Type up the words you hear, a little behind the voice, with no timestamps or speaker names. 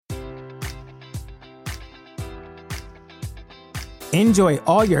Enjoy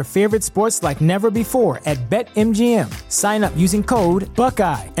all your favorite sports like never before at BetMGM. Sign up using code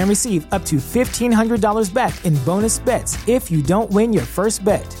Buckeye and receive up to $1,500 back in bonus bets if you don't win your first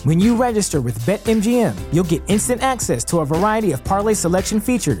bet. When you register with BetMGM, you'll get instant access to a variety of parlay selection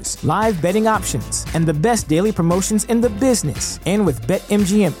features, live betting options, and the best daily promotions in the business. And with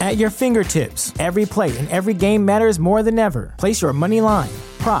BetMGM at your fingertips, every play and every game matters more than ever. Place your money line,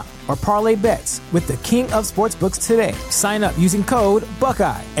 prop, or parlay bets with the king of sportsbooks today. Sign up using code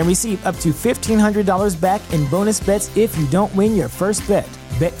Buckeye and receive up to $1,500 back in bonus bets if you don't win your first bet.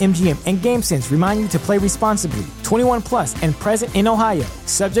 BetMGM and GameSense remind you to play responsibly. 21 plus and present in Ohio,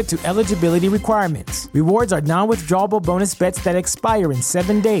 subject to eligibility requirements. Rewards are non-withdrawable bonus bets that expire in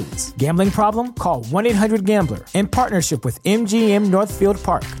 7 days. Gambling problem? Call 1-800-GAMBLER. In partnership with MGM Northfield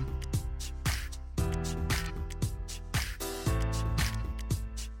Park.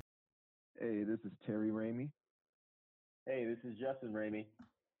 Hey, this is Terry Ramey. Hey, this is Justin Ramey.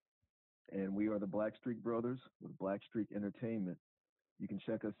 And we are the Blackstreak Brothers with Blackstreak Entertainment. You can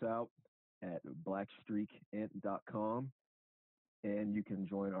check us out at blackstreakint.com, and you can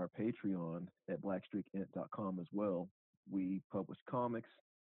join our Patreon at blackstreakint.com as well. We publish comics,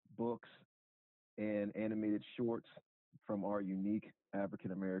 books, and animated shorts from our unique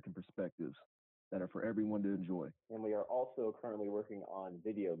African-American perspectives that are for everyone to enjoy. And we are also currently working on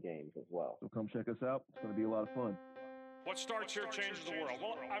video games as well. So come check us out. It's going to be a lot of fun. What starts here changes the world.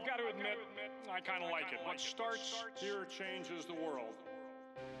 Well, I've got to admit, I kind of like it. What starts here changes the world.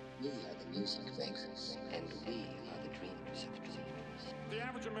 We are the music makers, and we are the dreamers of dreamers. The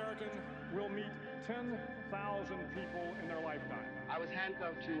average American will meet 10,000 people in their lifetime. I was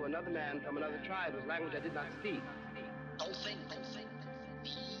handcuffed to another man from another tribe whose language I did not speak. Don't think.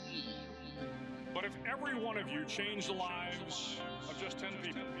 But if every one of you changed the lives of just 10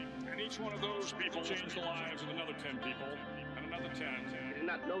 people, and each one of those people changed the lives of another 10 people, and another 10. We did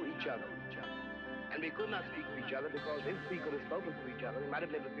not know each other. And we could not speak to each other because if we could have spoken to each other, we might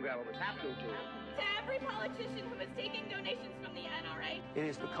have been able to figure out what was happening to us. To every politician who is taking donations from the NRA. It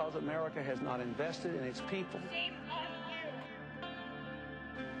is because America has not invested in its people. Shame on you.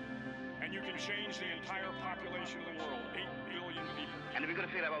 And you can change the entire population of the world, 8 billion people. And if we could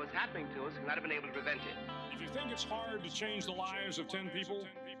have figured out what was happening to us, we might have been able to prevent it. If you think it's hard to change the lives of 10 people,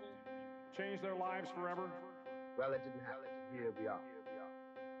 change their lives forever, well, it didn't happen. Here we are.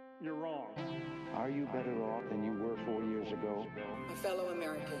 You're wrong. Are you better off than you were 4 years ago? My fellow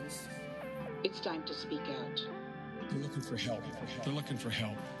Americans, it's time to speak out. They're looking for help. They're looking for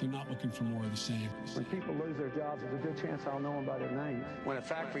help. They're not looking for more of the same. When people lose their jobs, there's a good chance I'll know them by their names. When a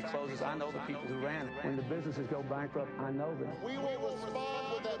factory closes, I know the people who ran it. When the businesses go bankrupt, I know them. We will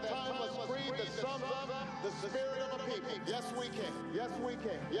respond with that timeless creed that sums up the spirit of a people. Yes, we can. Yes, we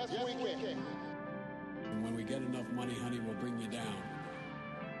can. Yes, we can. And when we get enough money, honey, we'll bring you down.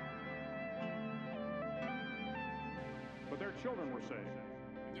 But their children were saved.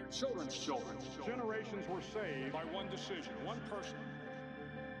 Their children's children. Generations were saved by one decision, one person.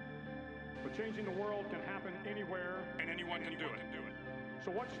 But changing the world can happen anywhere, and anyone can do it.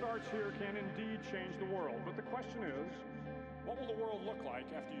 So what starts here can indeed change the world. But the question is, what will the world look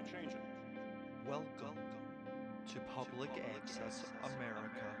like after you change it? Welcome to Public Access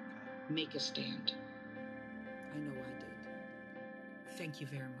America. Make a stand. I know I did. Thank you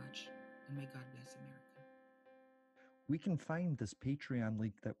very much, and may God bless America. We can find this Patreon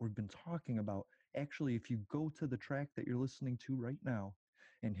link that we've been talking about. Actually, if you go to the track that you're listening to right now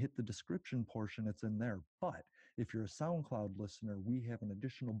and hit the description portion, it's in there. But if you're a SoundCloud listener, we have an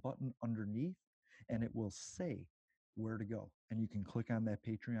additional button underneath, and it will say where to go. And you can click on that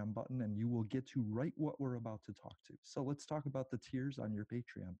Patreon button, and you will get to right what we're about to talk to. So let's talk about the tiers on your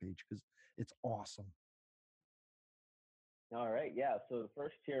Patreon page, because it's awesome. All right, yeah. So the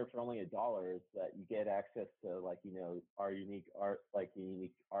first tier for only $1 is that you get access to, like, you know, our unique art, like the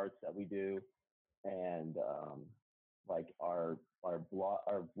unique arts that we do, and like our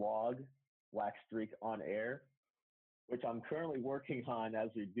vlog, Black Streak on Air, which I'm currently working on as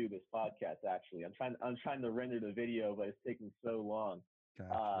we do this podcast. Actually, I'm trying to render the video, but it's taking so long.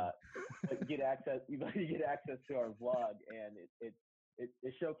 Gotcha. But you get access to our vlog, and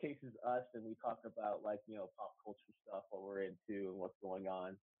it showcases us, and we talk about, like, you know, pop culture stuff, what we're into and what's going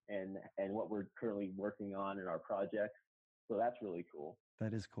on, and what we're currently working on in our projects. So that's really cool.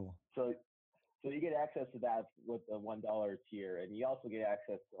 That is cool. So you get access to that with the $1 tier, and you also get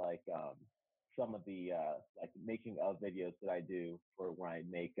access to, like, some of the like making of videos that I do for when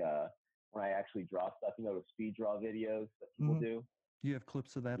I actually draw stuff. You know, the speed draw videos that people do. You have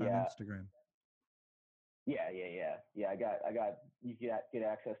clips of that on Instagram. Yeah. I got. You get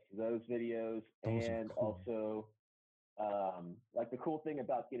access to those videos, and cool. also like the cool thing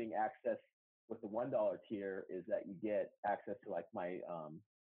about getting access with the $1 tier is that you get access to like my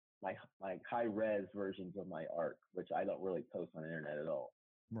high res versions of my art, which I don't really post on the internet at all.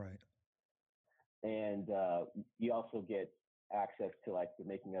 Right. And you also get access to like the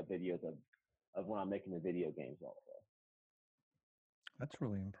making of videos of when I'm making the video games also. That's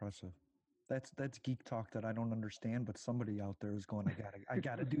really impressive. That's geek talk that I don't understand, but somebody out there is going, I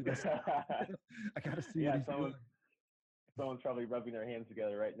gotta do this. I gotta see what he's doing. Someone's probably rubbing their hands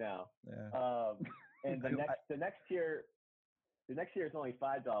together right now. Yeah. And the next tier is only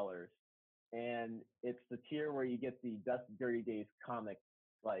 $5, and it's the tier where you get the Dusty Dirty Days comic,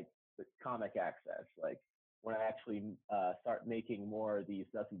 like the comic access. Like when I actually start making more of these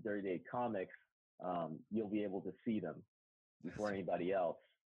Dusty Dirty Days comics, you'll be able to see them before anybody else.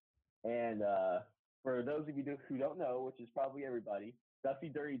 And for those of you who don't know, which is probably everybody, Dusty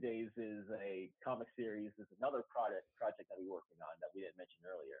Dirty Days is a comic series. It's another project that we're working on that we didn't mention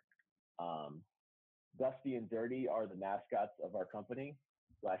earlier. Dusty and Dirty are the mascots of our company,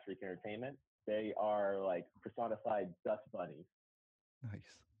 Black Streak Entertainment. They are like personified dust bunnies.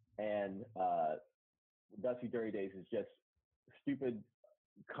 Nice. And Dusty Dirty Days is just stupid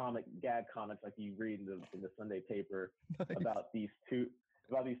gag comics like you read in the Sunday paper. Nice. about these two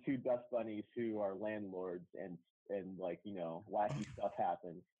dust bunnies who are landlords and like, you know, wacky stuff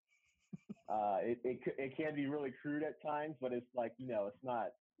happens. It can be really crude at times, but it's like, you know, it's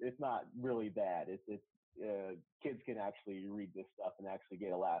not really bad. It's kids can actually read this stuff and actually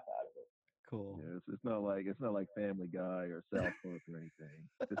get a laugh out of it. Cool. Yeah, it's not like Family Guy or South Park or anything.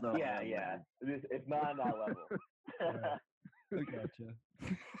 It's not. Yeah. It's not on that level. Right. I gotcha.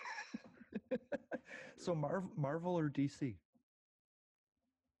 So Marvel or DC?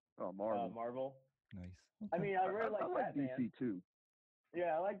 Oh, Marvel. Marvel. Nice. Okay. I mean, I really like Batman. DC too.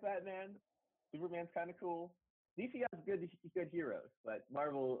 Yeah, I like Batman. Superman's kind of cool. DC has good heroes, but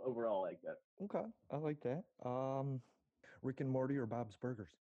Marvel overall like that. Okay, I like that. Rick and Morty or Bob's Burgers?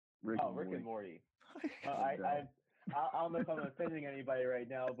 Rick and Morty. I don't know if I'm offending anybody right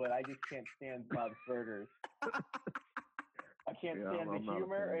now, but I just can't stand Bob's Burgers. I can't stand the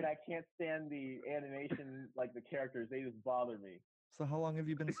humor, and I can't stand the animation, like the characters. They just bother me. So how long have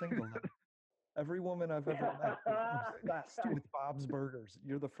you been single then? Every woman I've ever met is obsessed with Bob's Burgers.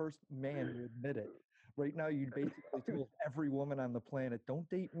 You're the first man to admit it. Right now, you basically told every woman on the planet, don't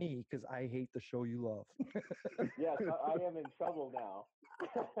date me because I hate the show you love. Yes, I am in trouble now.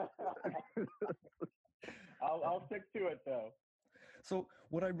 I'll stick to it, though. So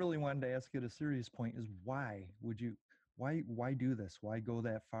what I really wanted to ask you at a serious point is why do this? Why go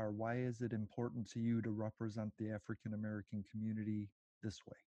that far? Why is it important to you to represent the African American community this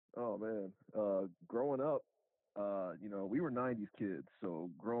way? Oh man, growing up, you know, we were 90s kids, so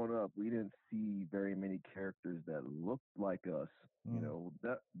growing up, we didn't see very many characters that looked like us. You know,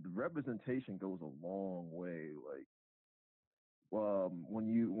 that the representation goes a long way. Like,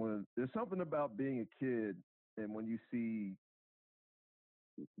 when there's something about being a kid, and when you see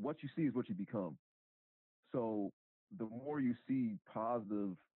what you see is what you become. So the more you see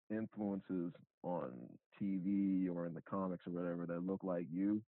positive influences on TV or in the comics or whatever that look like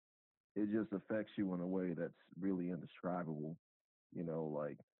you, it just affects you in a way that's really indescribable. You know,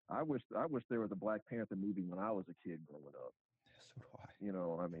 like I wish there was a Black Panther movie when I was a kid growing up. So do I. You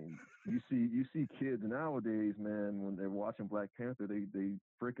know, I mean, you see kids nowadays, man, when they're watching Black Panther, they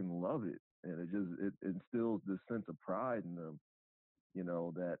freaking love it, and it instills this sense of pride in them. You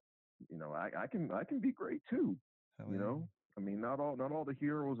know that, you know, I can be great too. You know, I mean, not all the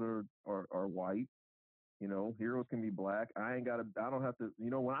heroes are white. You know, heroes can be Black. I don't have to, you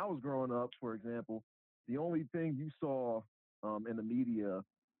know, when I was growing up, for example, the only thing you saw in the media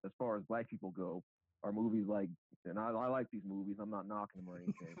as far as Black people go are movies like, and I like these movies, I'm not knocking them or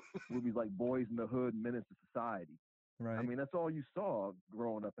anything, movies like Boys in the Hood, Menace to Society. Right. I mean, that's all you saw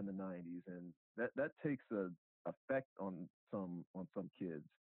growing up in the 90s, and that takes a effect on some kids.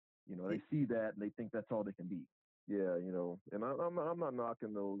 You know, they see that and they think that's all they can be. Yeah, you know, and I'm not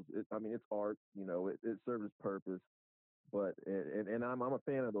knocking those. I mean, it's art. You know, it serves its purpose. But and I'm a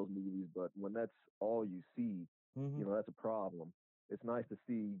fan of those movies. But when that's all you see, you know, that's a problem. It's nice to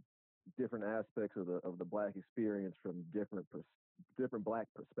see different aspects of the Black experience from different Black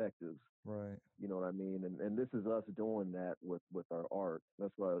perspectives. Right. You know what I mean? And this is us doing that with our art.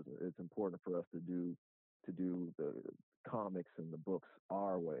 That's why it's important for us to do the comics and the books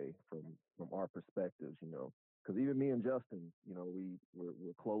our way from our perspectives. You know. Because even me and Justin, you know,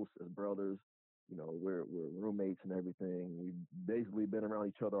 we're close as brothers. You know, we're roommates and everything. We've basically been around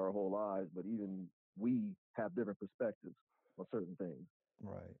each other our whole lives, but even we have different perspectives on certain things.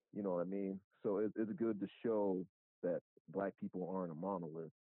 Right. You know what I mean? So it's good to show that Black people aren't a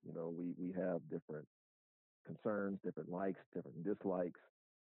monolith. You know, we have different concerns, different likes, different dislikes,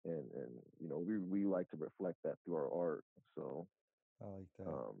 and you know, we like to reflect that through our art. So I like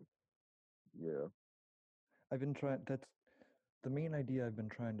that. Yeah. I've been trying. That's the main idea I've been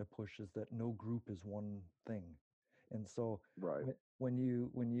trying to push, is that no group is one thing, and so right. when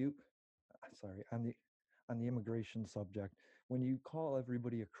you sorry, on the immigration subject, when you call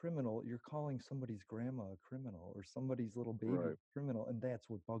everybody a criminal, you're calling somebody's grandma a criminal or somebody's little baby Right. a criminal, and that's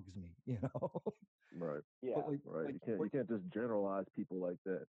what bugs me, you know. Right. Yeah. But Right. You can't just generalize people like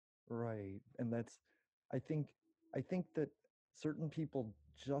that. Right. And that's, I think that certain people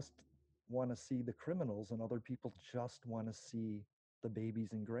just want to see the criminals and other people just want to see the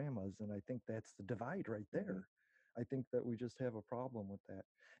babies and grandmas. And I think that's the divide right there. I think that we just have a problem with that.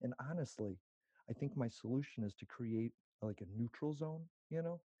 And honestly, I think my solution is to create like a neutral zone, you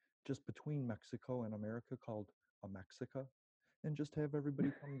know, just between Mexico and America, called a Mexica, and just have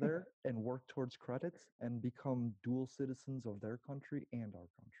everybody come there and work towards credits and become dual citizens of their country and our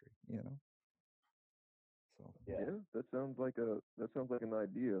country, you know? So yeah, that sounds like an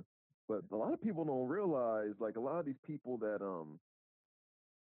idea. But a lot of people don't realize, like, a lot of these people that are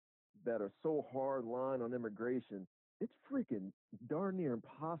so hard line on immigration, it's freaking darn near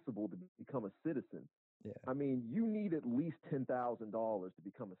impossible to become a citizen. Yeah. I mean, you need at least $10,000 to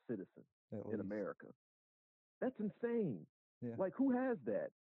become a citizen in America. That's insane. Yeah. Like, who has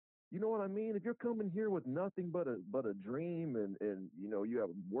that? You know what I mean? If you're coming here with nothing but a dream and you know, you have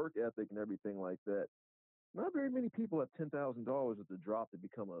work ethic and everything like that, not very many people have $10,000 at the drop to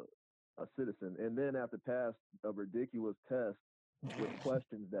become a citizen, and then have to pass a ridiculous test with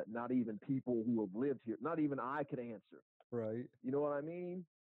questions that not even people who have lived here, not even I could answer. Right. You know what I mean?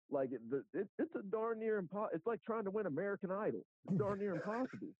 Like, it's a darn near impossible. It's like trying to win American Idol. It's darn near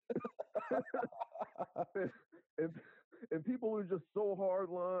impossible. and people who are just so hard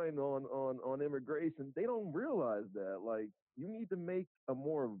line on immigration, they don't realize that. Like, you need to make a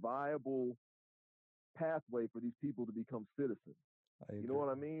more viable pathway for these people to become citizens. You know what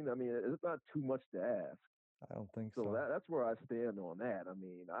I mean? I mean, it's not too much to ask. I don't think so. That's where I stand on that. I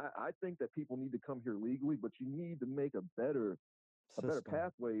mean, I think that people need to come here legally, but you need to make a better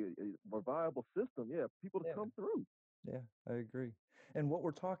pathway, a more viable system, for people to come through. Yeah, I agree. And what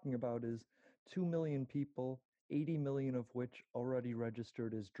we're talking about is 2 million people, 80 million of which already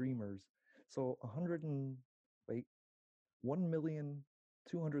registered as dreamers. So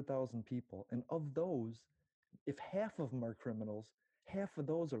 1,200,000 people. And of those, if half of them are criminals, half of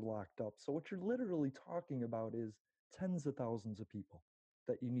those are locked up. So what you're literally talking about is tens of thousands of people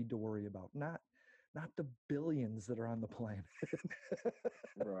that you need to worry about, not the billions that are on the planet.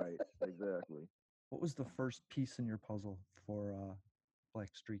 Right, exactly. What was the first piece in your puzzle for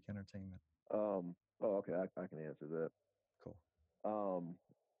Black Streak Entertainment? Okay, I can answer that. Cool.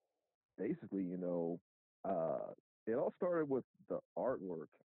 Basically, you know, it all started with the artwork.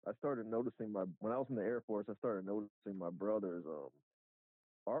 I started noticing when I was in the Air Force, I started noticing my brother's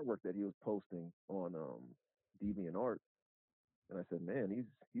artwork that he was posting on DeviantArt, and I said, man,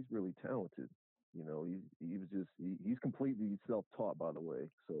 he's really talented. You know, he's completely self-taught, by the way.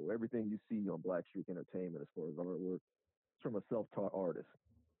 So everything you see on Black Streak Entertainment as far as artwork, it's from a self-taught artist.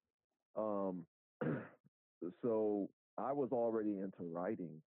 So I was already into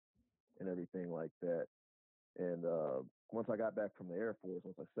writing and everything like that. And once I got back from the Air Force,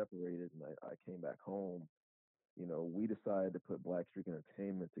 once I separated and I came back home, you know, we decided to put Black Streak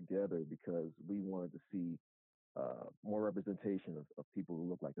Entertainment together because we wanted to see more representation of people who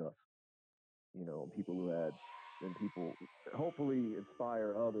look like us. You know, people who hopefully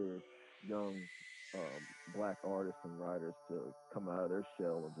inspire other young Black artists and writers to come out of their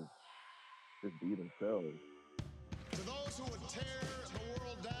shell and just be themselves. To those who would tear the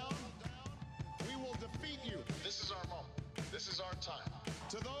world down, we will defeat you. This is our moment. This is our time.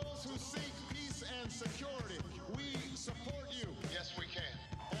 To those who seek peace and security, we support you. Yes, we can.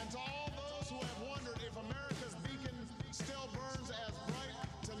 And to all those who have wondered if America's beacon still burns as bright,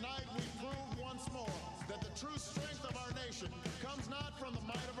 tonight we prove once more that the true strength of our nation comes not from the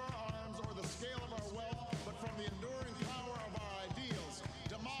might of our arms or the scale of our wealth, but from the enduring power of our ideals,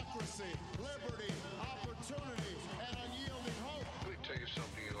 democracy, liberty, opportunity, and unyielding hope. Let me tell you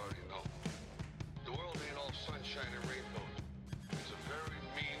something you already know. The world ain't all sunshine and rainbows. It's a very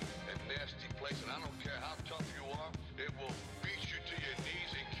mean and nasty place, and I don't care how tough you are, it will beat you to your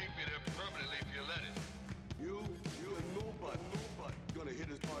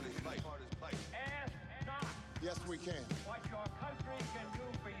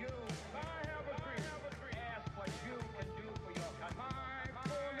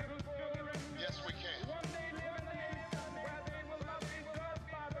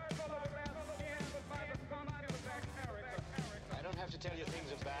tell you things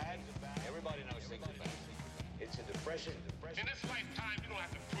are bad. Everybody knows things are bad. It's a depression. In this lifetime, you don't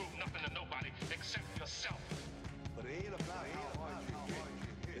have to prove nothing to nobody except yourself. But it ain't about how hard you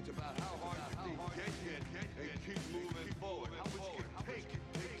get. It's about how hard you get and keep moving forward. How much you can take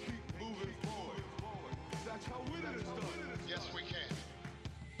and keep moving forward. That's how winning is done. Yes, we can.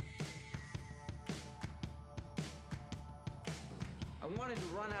 I wanted to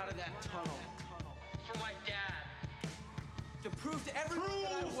run out of that tunnel for my dad. To prove to everyone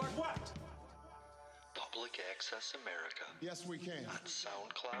that I worked. What? Public Access America. Yes, we can. On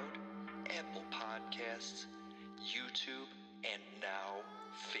SoundCloud, Apple Podcasts, YouTube, and now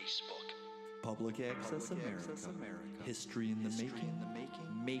Facebook. Public Access America. History in the making.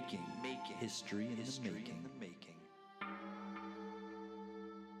 History in the making.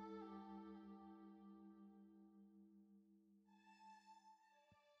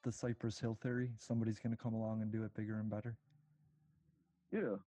 The Cypress Hill theory, somebody's going to come along and do it bigger and better.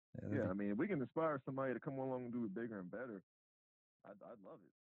 Yeah. I mean, if we can inspire somebody to come along and do it bigger and better, I'd love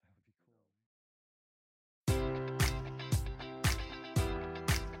it.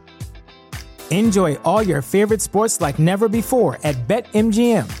 Enjoy all your favorite sports like never before at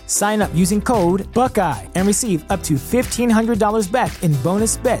BetMGM. Sign up using code Buckeye and receive up to $1,500 back in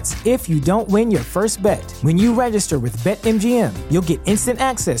bonus bets if you don't win your first bet. When you register with BetMGM, you'll get instant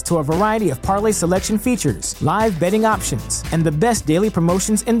access to a variety of parlay selection features, live betting options, and the best daily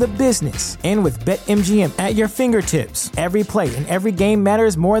promotions in the business. And with BetMGM at your fingertips, every play and every game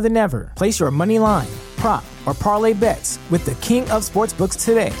matters more than ever. Place your money line, prop, or parlay bets with the king of sportsbooks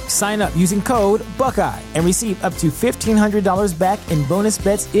today. Sign up using code Buckeye and receive up to $1,500 back in bonus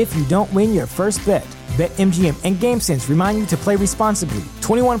bets if you don't win your first bet. BetMGM and GameSense remind you to play responsibly.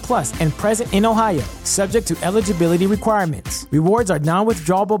 21 plus and present in Ohio, subject to eligibility requirements. Rewards are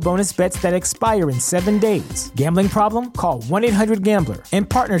non-withdrawable bonus bets that expire in 7 days. Gambling problem? Call 1-800-GAMBLER in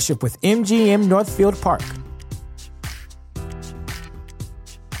partnership with MGM Northfield Park.